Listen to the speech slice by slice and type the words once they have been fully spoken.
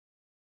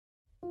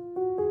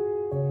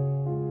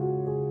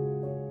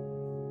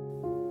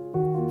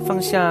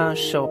放下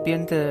手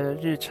边的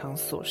日常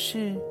琐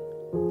事，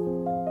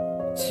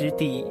直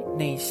抵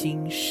内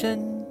心深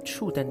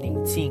处的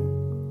宁静，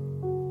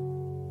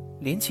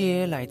连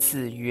接来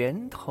自源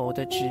头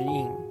的指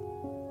引。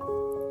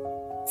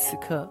此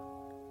刻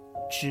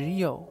只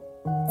有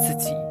自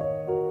己，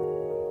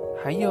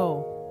还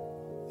有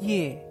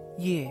夜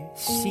夜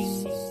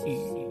心语。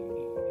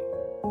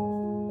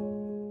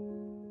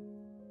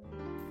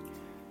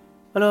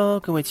Hello，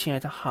 各位亲爱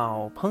的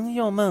好朋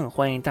友们，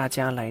欢迎大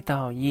家来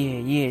到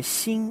夜夜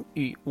心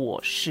语，我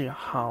是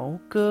豪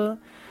哥。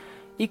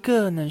一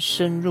个能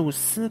深入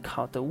思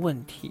考的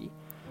问题，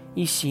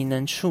一席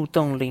能触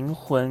动灵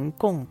魂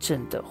共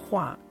振的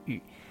话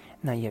语，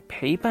那也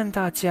陪伴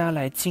大家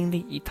来经历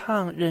一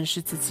趟认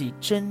识自己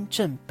真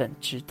正本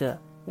质的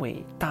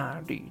伟大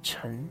旅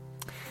程。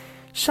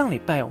上礼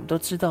拜我们都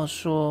知道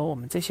说，我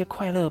们这些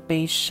快乐、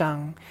悲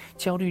伤、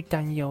焦虑、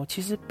担忧，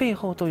其实背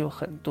后都有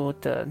很多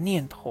的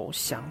念头、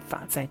想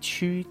法在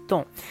驱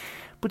动。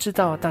不知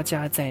道大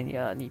家在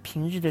你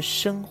平日的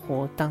生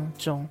活当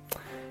中，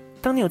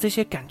当你有这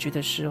些感觉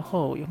的时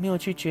候，有没有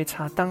去觉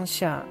察当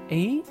下？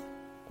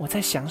我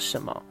在想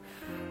什么？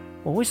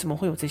我为什么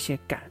会有这些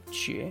感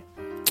觉？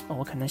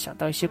我可能想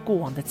到一些过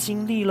往的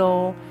经历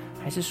咯，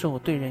还是说我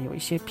对人有一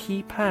些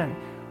批判？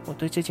我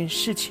对这件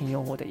事情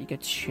有我的一个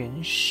诠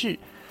释，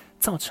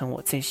造成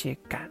我这些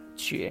感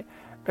觉。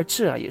而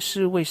这也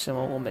是为什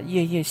么我们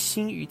夜夜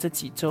心语这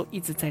几周一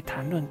直在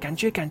谈论感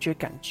觉。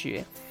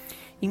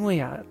因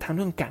为谈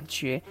论感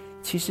觉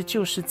其实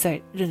就是在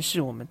认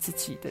识我们自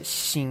己的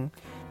心。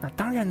那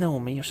当然呢，我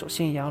们首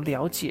先也要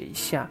了解一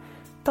下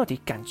到底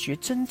感觉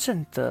真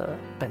正的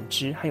本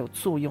质还有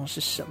作用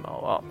是什么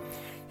哦。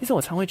其实我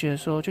常会觉得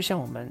说，就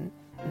像我们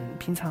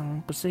平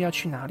常不是要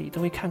去哪里都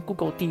会看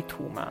Google 地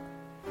图嘛，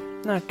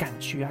那感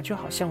觉就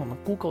好像我们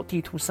Google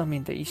地图上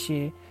面的一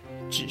些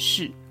指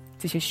示，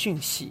这些讯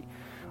息，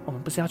我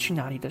们不是要去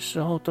哪里的时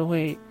候都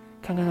会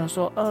看到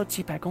说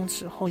几百公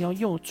尺后要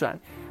右转，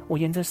我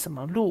沿着什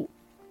么路，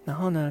然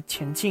后呢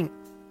前进，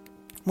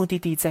目的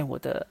地在我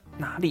的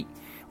哪里，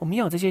我们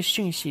要有这些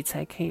讯息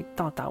才可以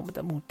到达我们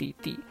的目的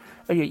地。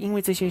而也因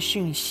为这些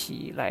讯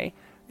息来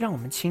让我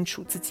们清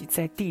楚自己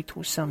在地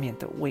图上面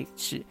的位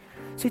置，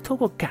所以透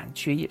过感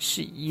觉也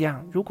是一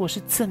样，如果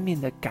是正面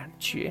的感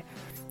觉，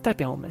代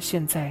表我们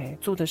现在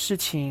做的事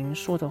情、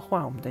说的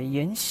话，我们的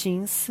言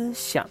行思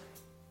想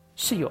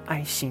是有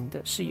爱心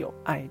的，是有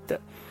爱的。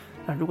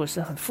那如果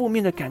是很负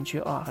面的感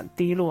觉很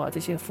低落这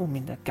些负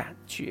面的感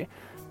觉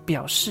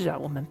表示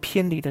我们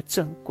偏离了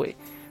正轨，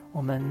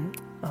我们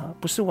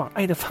不是往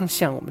爱的方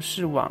向，我们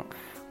是往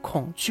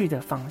恐惧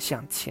的方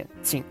向前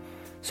进。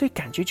所以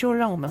感觉就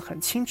让我们很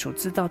清楚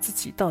知道自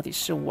己到底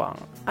是往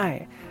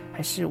爱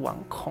还是往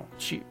恐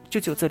惧，就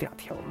只有这两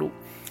条路。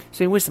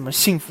所以为什么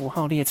幸福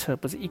号列车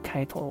不是一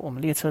开头我们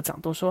列车长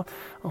都说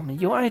我们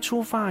由爱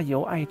出发，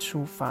由爱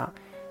出发。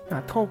那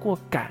透过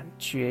感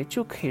觉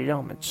就可以让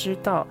我们知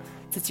道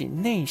自己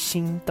内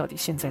心到底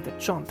现在的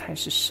状态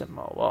是什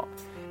么哦。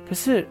可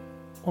是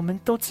我们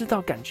都知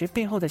道感觉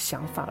背后的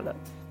想法了，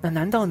那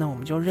难道呢我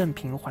们就任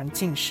凭环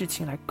境事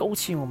情来勾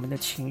起我们的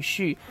情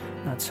绪，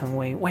那成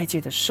为外界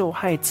的受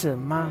害者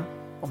吗？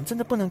我们真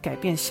的不能改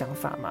变想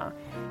法吗？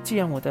既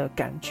然我的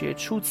感觉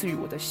出自于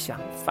我的想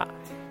法，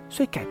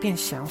所以改变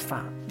想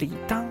法理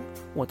当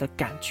我的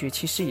感觉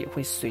其实也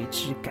会随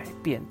之改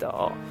变的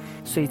哦。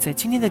所以在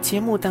今天的节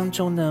目当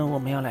中呢，我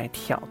们要来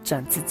挑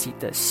战自己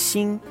的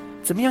心，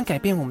怎么样改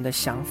变我们的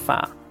想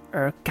法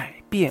而改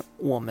变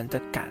我们的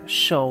感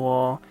受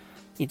哦。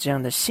以这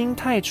样的心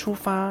态出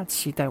发，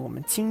期待我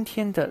们今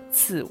天的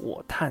自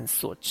我探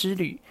索之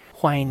旅。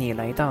欢迎你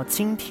来到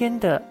今天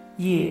的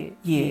夜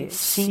夜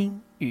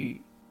心语。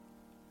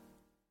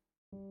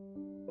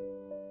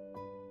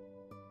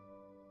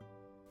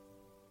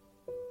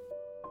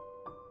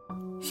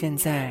现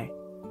在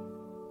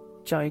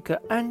找一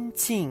个安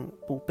静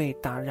不被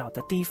打扰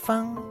的地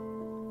方，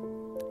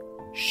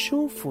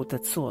舒服地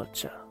坐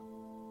着，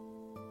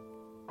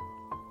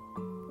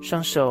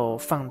双手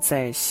放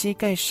在膝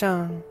盖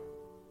上，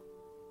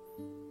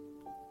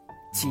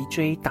脊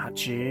椎打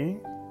直。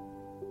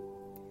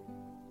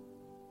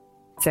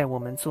在我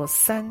们做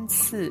3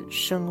次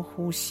深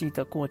呼吸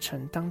的过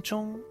程当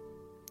中，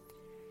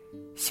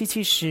吸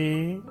气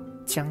时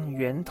将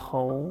源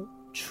头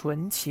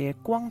纯洁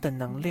光的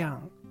能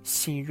量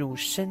吸入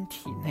身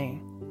体内，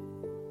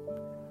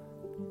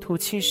吐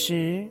气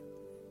时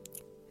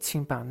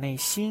请把内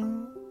心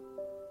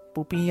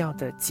不必要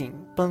的紧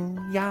绷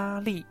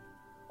压力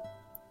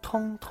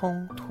通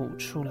通吐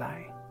出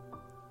来。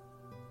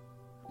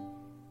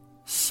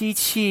吸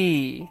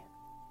气，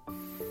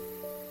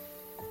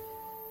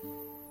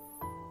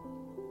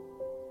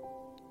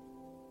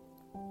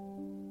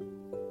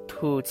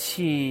吐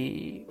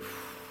气，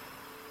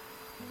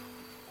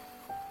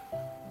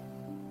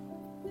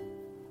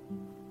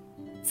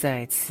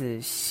再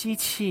次吸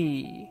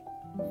气，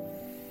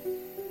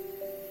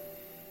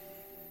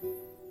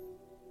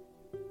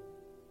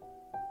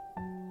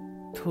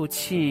吐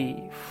气，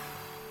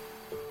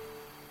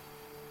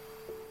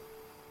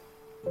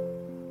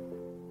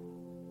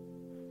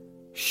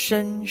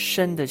深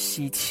深的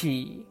吸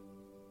气，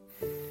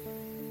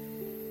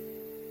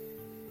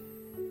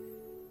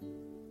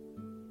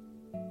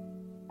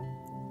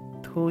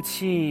吐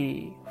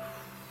气。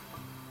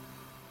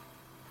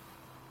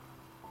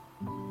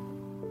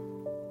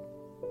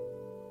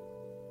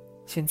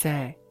现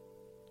在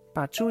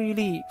把注意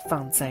力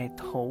放在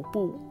头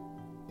部，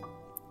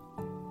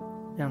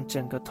让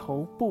整个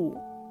头部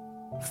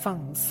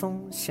放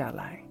松下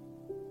来，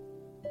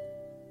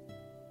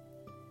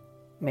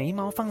眉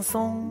毛放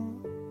松，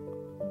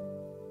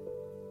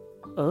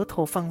额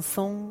头放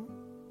松，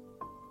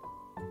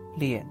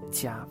脸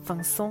颊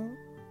放松，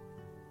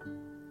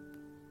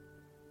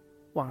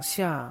往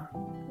下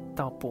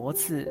到脖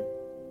子，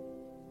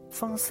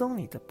放松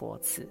你的脖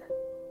子，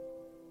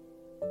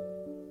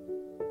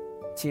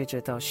接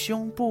着到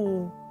胸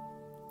部，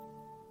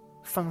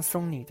放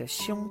松你的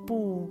胸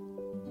部，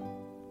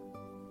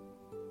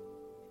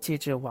接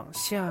着往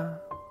下，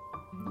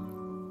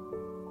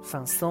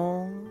放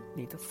松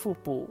你的腹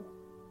部，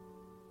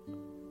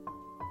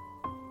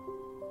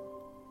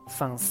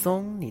放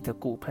松你的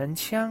骨盆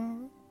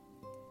腔，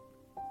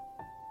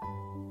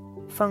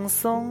放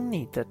松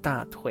你的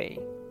大腿，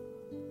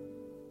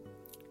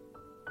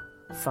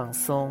放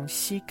松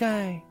膝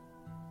盖，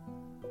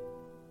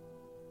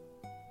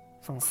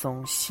放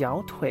松小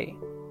腿，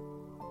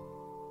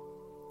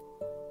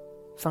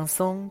放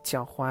松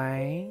脚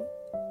踝，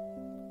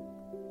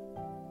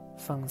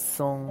放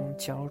松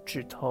脚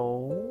趾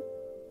头。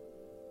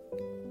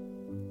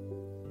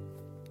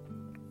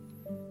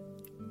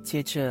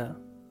接着，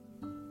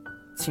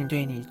请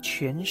对你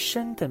全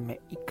身的每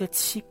一个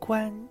器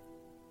官、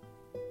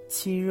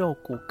肌肉、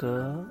骨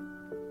骼、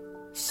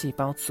细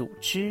胞、组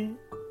织，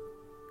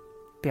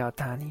表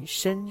达你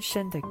深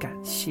深的感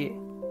谢。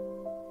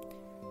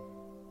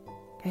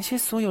感谢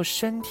所有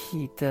身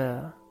体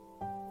的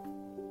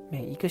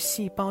每一个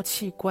细胞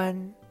器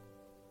官，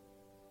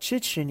支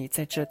持你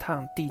在这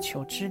趟地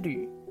球之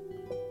旅，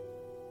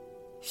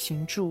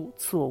行住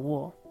坐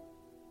卧。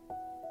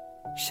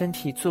身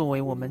体作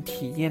为我们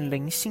体验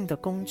灵性的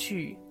工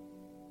具，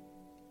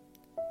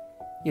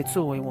也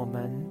作为我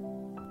们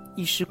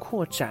意识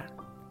扩展、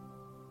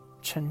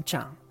成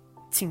长、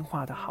进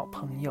化的好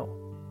朋友。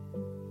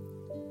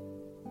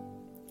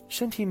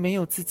身体没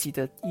有自己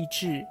的意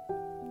志，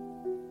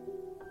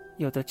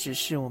有的只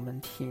是我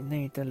们体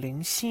内的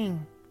灵性、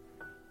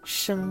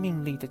生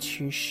命力的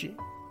驱使。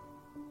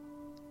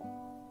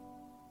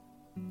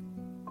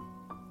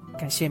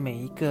感谢每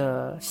一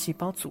个细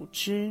胞组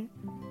织、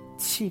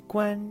器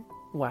官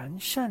完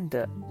善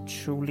的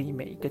处理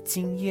每一个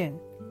经验，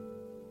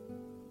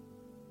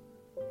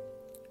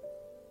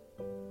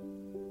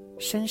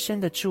深深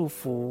的祝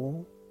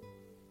福、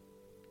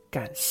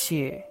感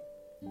谢，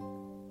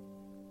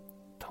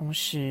同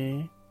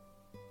时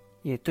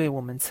也对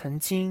我们曾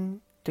经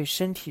对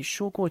身体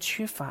说过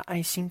缺乏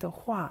爱心的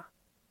话，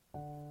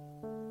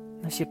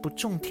那些不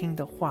中听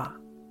的话，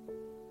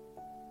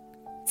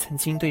曾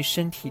经对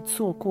身体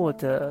做过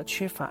的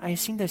缺乏爱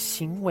心的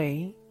行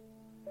为，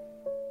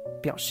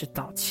表示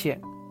道歉。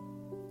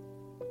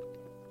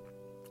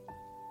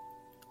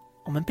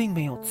我们并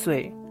没有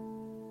罪，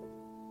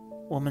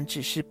我们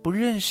只是不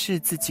认识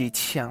自己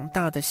强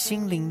大的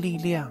心灵力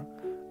量，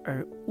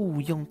而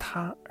误用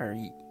它而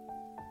已。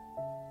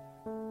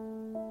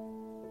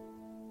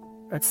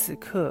而此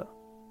刻，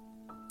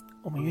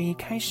我们愿意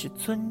开始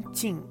尊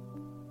敬、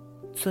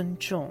尊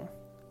重、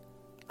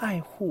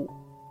爱护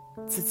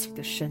自己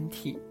的身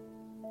体，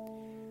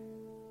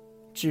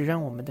只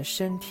让我们的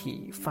身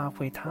体发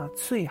挥它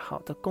最好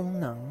的功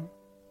能，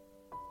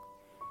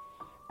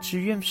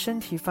只愿身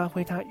体发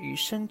挥它与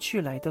生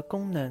俱来的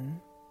功能，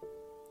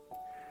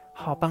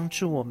好帮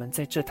助我们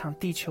在这趟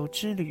地球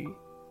之旅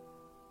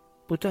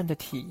不断的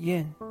体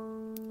验、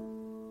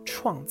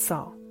创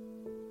造、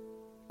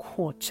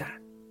扩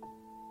展，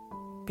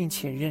并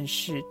且认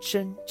识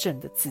真正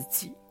的自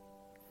己。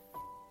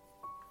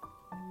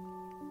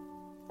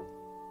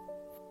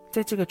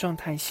在这个状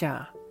态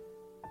下，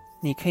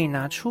你可以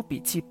拿出笔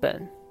记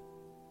本，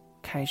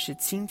开始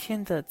今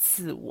天的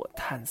自我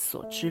探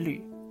索之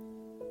旅。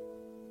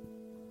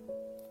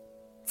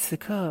此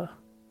刻，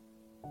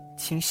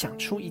请想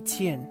出一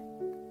件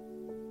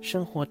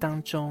生活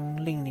当中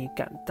令你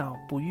感到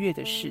不悦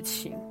的事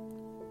情，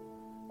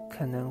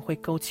可能会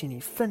勾起你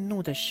愤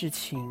怒的事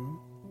情，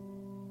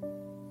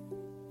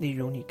例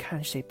如你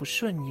看谁不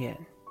顺眼，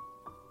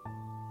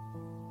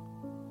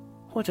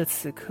或者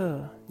此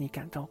刻你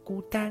感到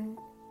孤单、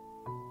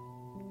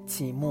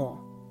寂寞。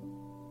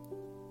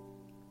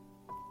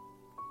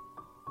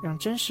让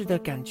真实的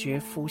感觉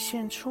浮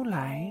现出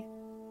来，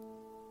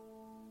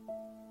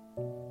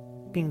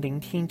并聆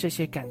听这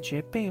些感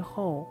觉背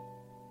后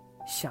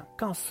想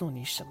告诉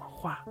你什么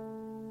话。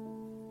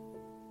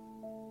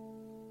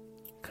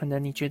可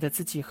能你觉得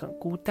自己很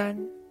孤单，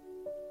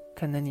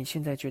可能你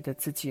现在觉得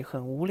自己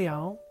很无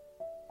聊，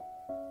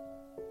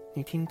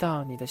你听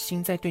到你的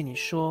心在对你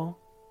说，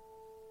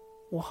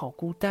我好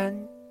孤单，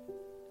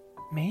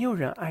没有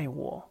人爱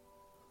我，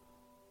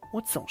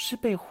我总是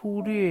被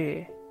忽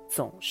略，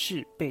总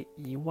是被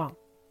遗忘。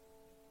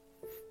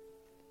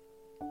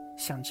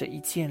想着一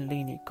件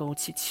令你勾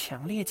起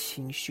强烈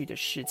情绪的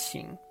事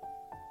情，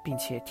并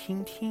且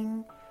听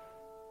听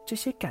这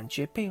些感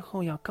觉背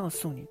后要告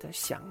诉你的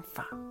想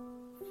法。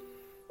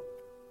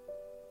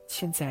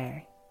现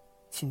在，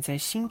请在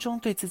心中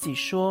对自己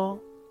说，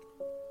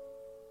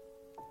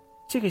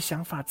这个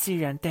想法既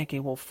然带给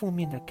我负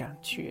面的感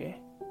觉，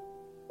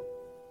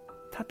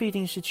它必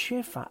定是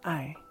缺乏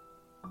爱，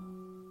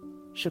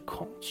是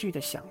恐惧的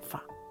想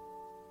法。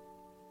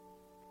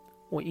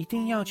我一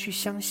定要去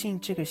相信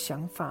这个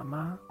想法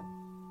吗？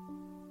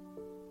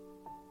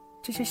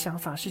这些想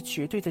法是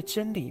绝对的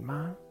真理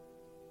吗？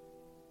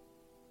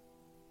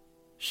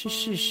是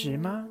事实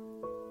吗？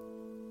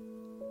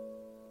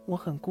我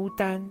很孤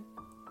单，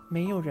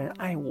没有人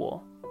爱我，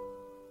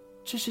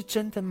这是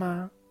真的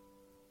吗？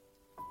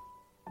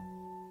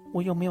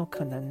我有没有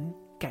可能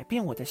改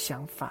变我的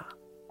想法？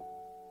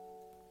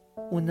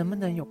我能不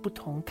能有不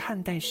同看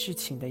待事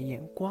情的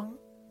眼光？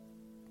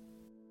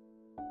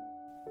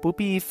不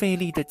必费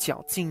力地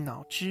绞尽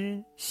脑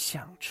汁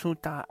想出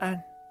答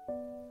案，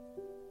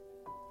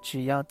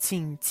只要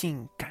静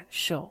静感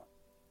受，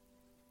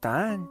答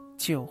案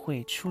就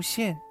会出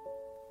现。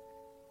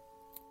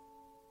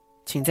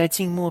请在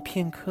静默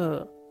片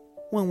刻，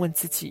问问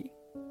自己，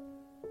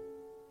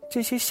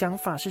这些想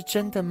法是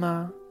真的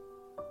吗？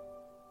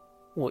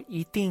我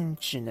一定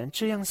只能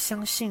这样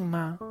相信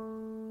吗？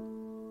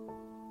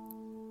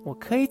我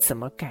可以怎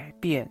么改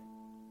变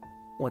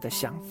我的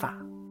想法？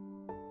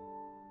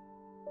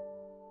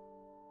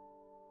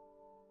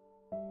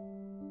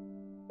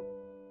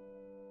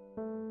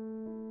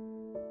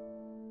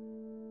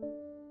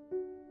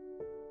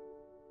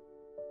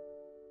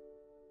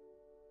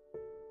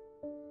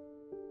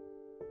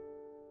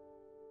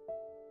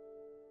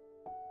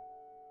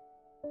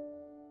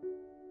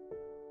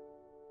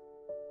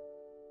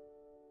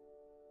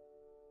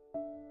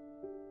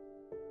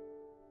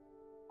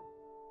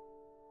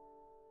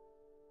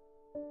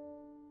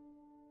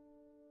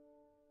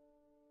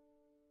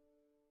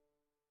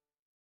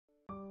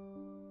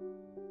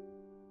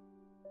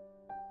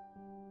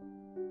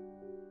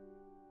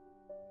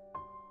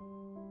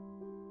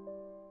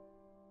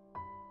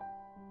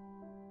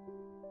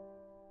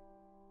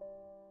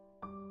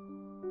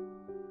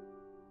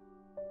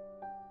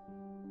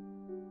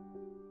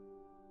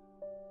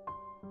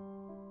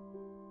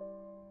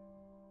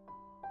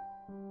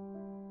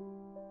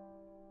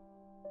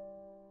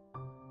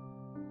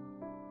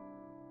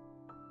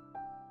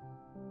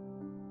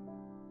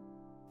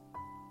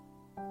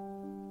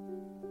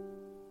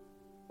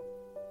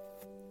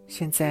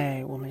现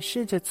在我们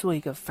试着做一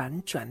个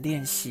反转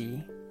练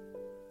习。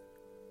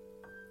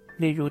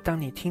例如，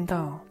当你听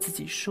到自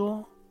己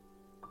说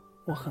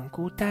“我很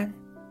孤单，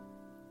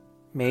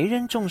没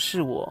人重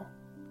视我”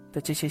的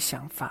这些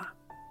想法，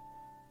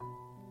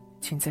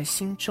请在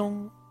心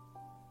中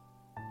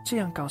这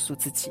样告诉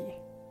自己：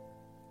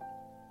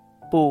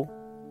不，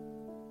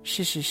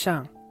事实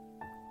上，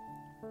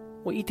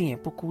我一点也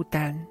不孤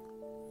单，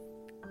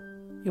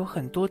有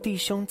很多弟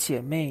兄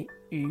姐妹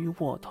与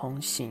我同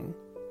行。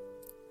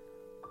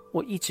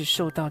我一直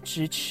受到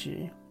支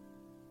持，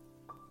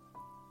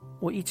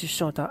我一直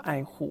受到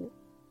爱护，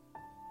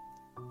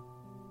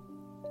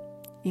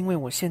因为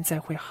我现在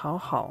会好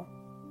好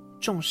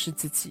重视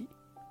自己，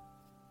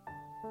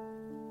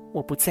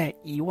我不再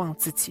遗忘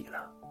自己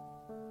了，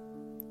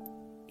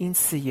因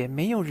此也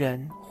没有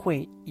人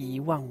会遗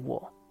忘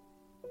我。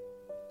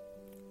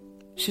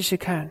试试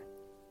看，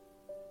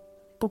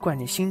不管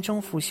你心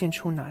中浮现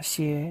出哪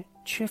些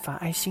缺乏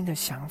爱心的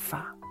想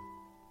法，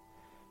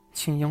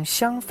请用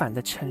相反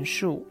的陈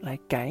述来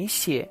改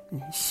写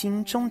你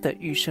心中的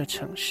预设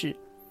程式。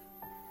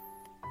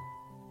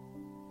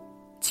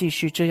继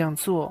续这样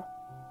做，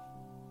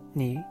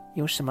你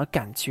有什么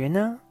感觉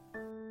呢？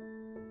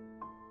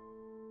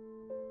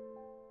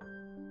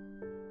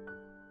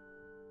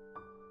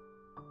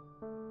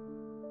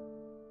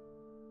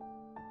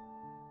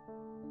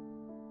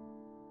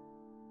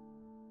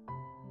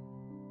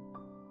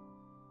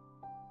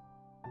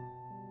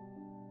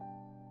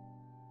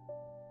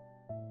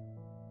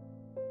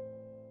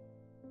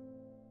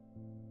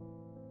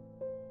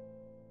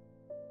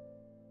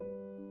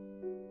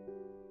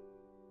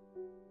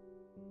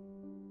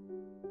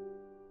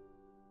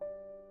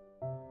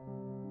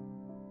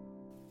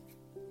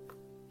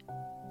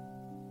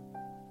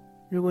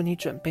如果你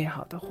准备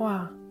好的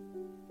话，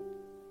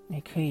你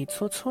可以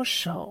搓搓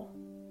手，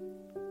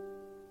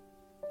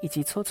以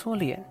及搓搓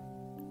脸，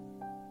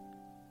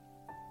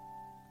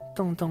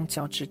动动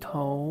脚趾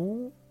头，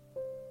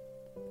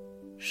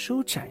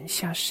舒展一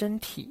下身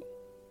体。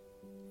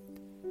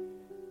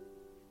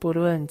不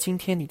论今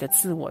天你的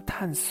自我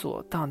探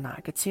索到哪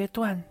个阶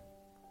段，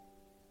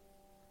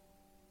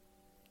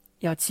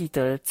要记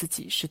得自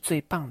己是最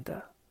棒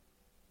的。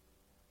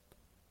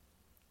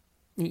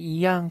你一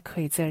样可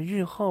以在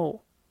日后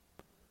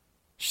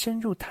深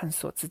入探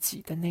索自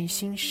己的内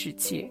心世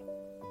界，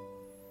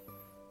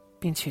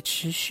并且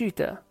持续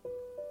的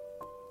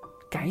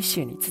改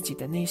写你自己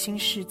的内心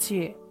世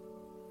界，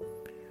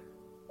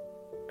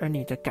而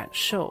你的感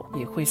受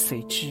也会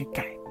随之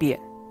改变。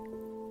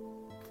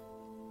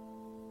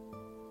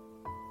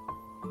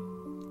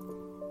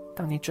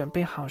当你准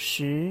备好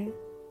时，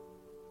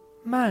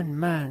慢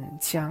慢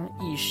将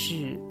意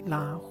识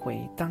拉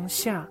回当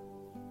下。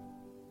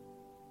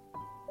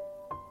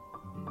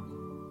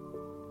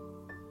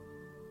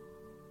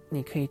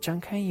你可以张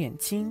开眼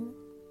睛，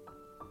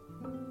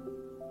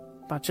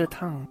把这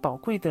趟宝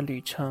贵的旅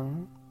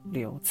程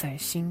留在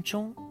心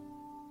中。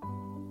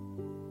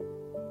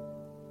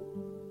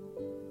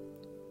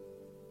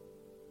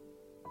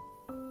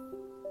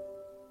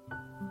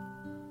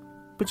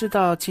不知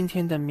道今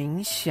天的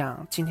冥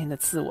想，今天的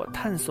自我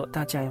探索，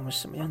大家有没有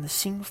什么样的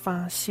新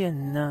发现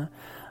呢？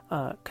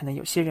可能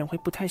有些人会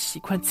不太习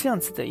惯这样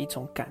子的一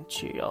种感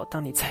觉哦。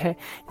当你在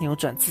扭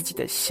转自己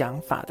的想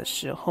法的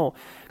时候，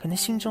可能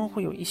心中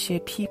会有一些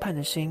批判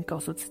的声音告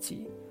诉自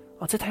己，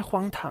这太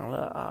荒唐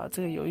了啊，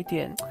这个有一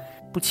点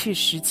不切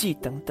实际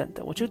等等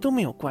的，我觉得都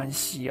没有关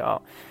系哦。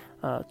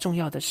重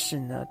要的是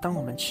呢，当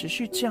我们持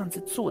续这样子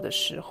做的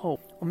时候，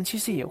我们其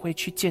实也会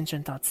去见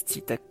证到自己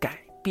的改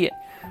变。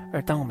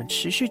而当我们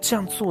持续这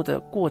样做的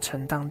过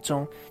程当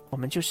中，我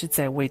们就是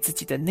在为自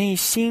己的内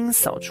心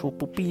扫除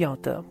不必要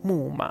的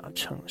木马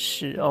程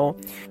式哦。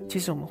其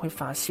实我们会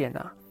发现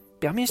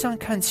表面上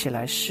看起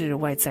来是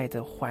外在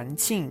的环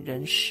境、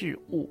人、事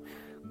物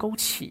勾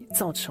起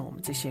造成我们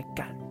这些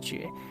感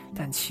觉，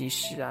但其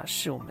实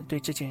是我们对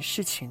这件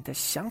事情的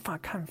想法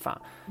看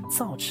法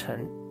造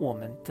成我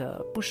们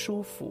的不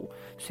舒服，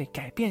所以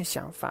改变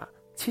想法，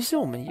其实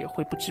我们也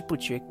会不知不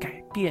觉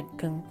改变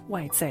跟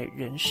外在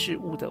人事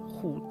物的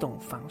互动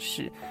方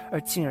式，而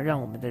进而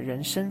让我们的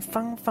人生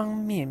方方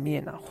面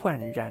面焕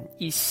然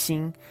一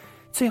新。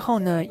最后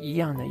呢，一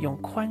样呢，用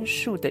宽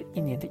恕的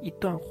一年的一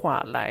段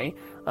话来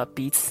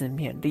彼此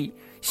勉励。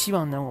希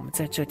望呢，我们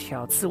在这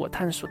条自我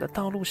探索的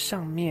道路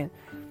上面，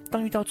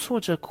当遇到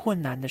挫折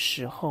困难的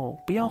时候，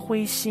不要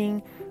灰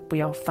心，不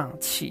要放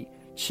弃，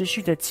持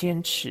续的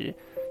坚持，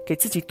给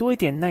自己多一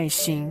点耐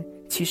心。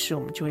其实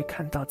我们就会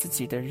看到自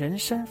己的人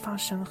生发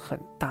生很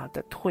大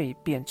的蜕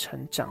变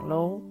成长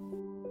咯。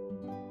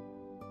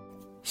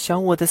小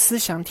我的思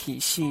想体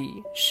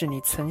系是你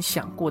曾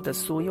想过的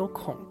所有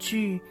恐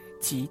惧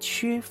及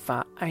缺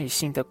乏爱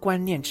心的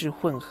观念之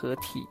混合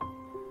体。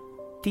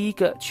第一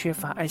个缺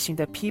乏爱心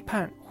的批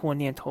判或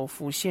念头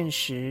浮现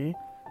时，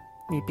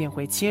你便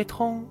会接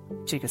通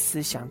这个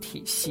思想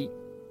体系，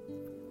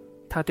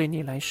它对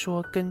你来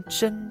说跟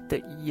真的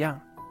一样。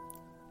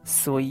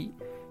所以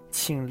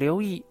请留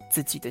意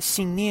自己的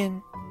信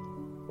念，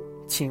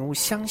请勿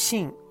相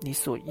信你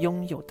所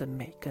拥有的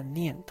每个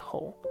念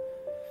头，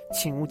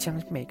请勿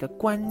将每个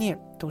观念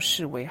都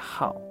视为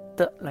好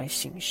的来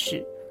行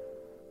事，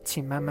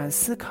请慢慢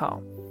思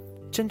考，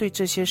针对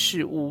这些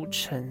事物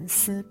沉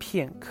思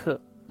片刻，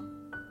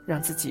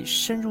让自己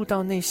深入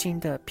到内心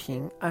的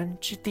平安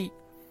之地，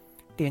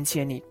连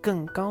接你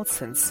更高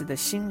层次的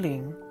心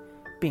灵，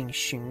并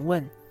询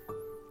问：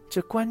这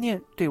观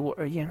念对我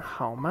而言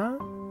好吗？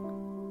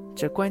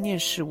这观念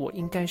是我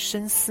应该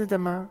深思的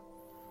吗？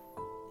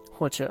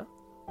或者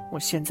我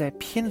现在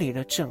偏离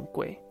了正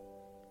轨，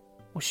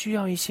我需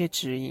要一些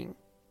指引。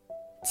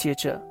接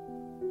着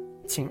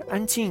请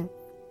安静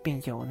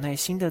并有耐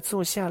心地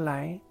坐下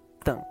来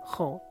等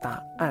候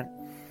答案。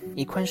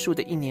以宽恕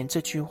的一年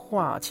这句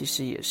话，其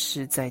实也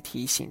是在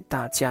提醒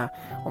大家，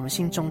我们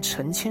心中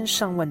成千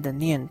上万的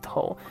念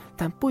头，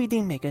但不一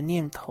定每个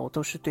念头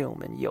都是对我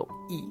们有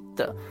益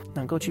的，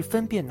能够去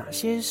分辨哪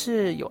些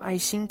是有爱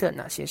心的，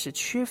哪些是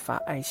缺乏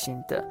爱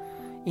心的。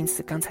因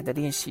此刚才的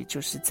练习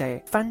就是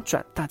在翻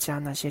转大家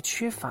那些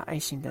缺乏爱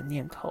心的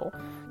念头，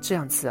这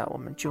样子我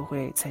们就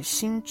会在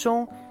心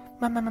中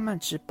慢慢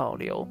只保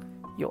留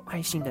有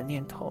爱心的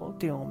念头，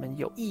对我们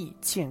有益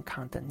健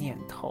康的念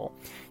头。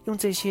用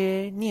这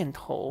些念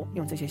头，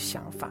用这些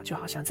想法，就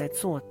好像在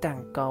做蛋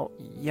糕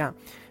一样，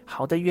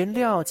好的原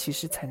料其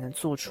实才能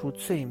做出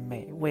最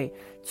美味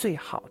最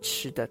好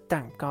吃的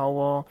蛋糕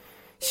哦。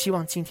希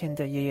望今天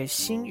的夜夜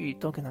心语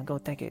都能够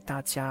带给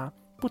大家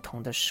不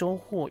同的收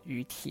获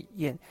与体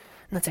验。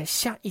那在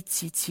下一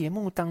集节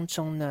目当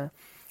中呢，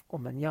我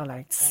们要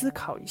来思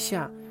考一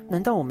下，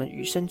难道我们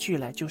与生俱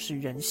来就是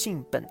人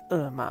性本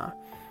恶吗？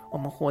我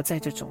们活在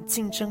这种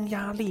竞争、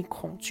压力、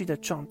恐惧的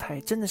状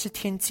态，真的是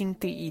天经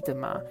地义的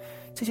吗？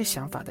这些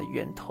想法的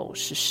源头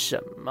是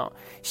什么？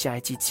下一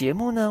集节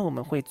目呢，我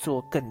们会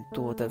做更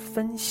多的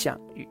分享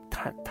与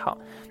探讨，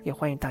也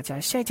欢迎大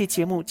家下一集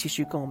节目继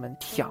续跟我们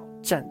挑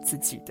战自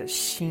己的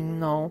心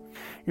哦。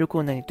如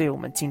果呢，你对我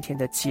们今天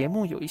的节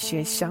目有一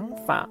些想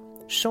法、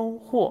收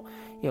获，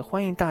也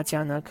欢迎大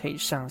家呢可以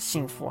上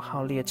幸福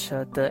号列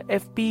车的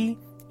FB、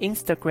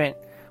Instagram，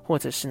或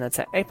者是呢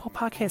在 Apple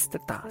Podcast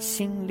打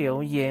星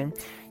留言，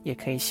也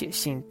可以写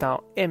信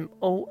到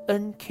monkeyhow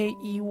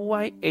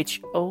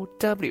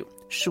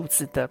数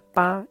字的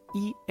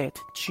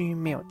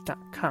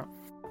81@gmail.com。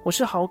 我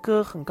是豪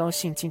哥，很高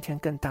兴今天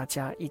跟大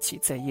家一起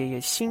在夜夜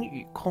心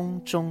语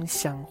空中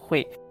相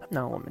会，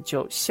那我们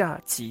就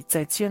下集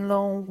再见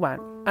咯，晚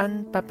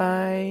安，拜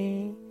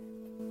拜。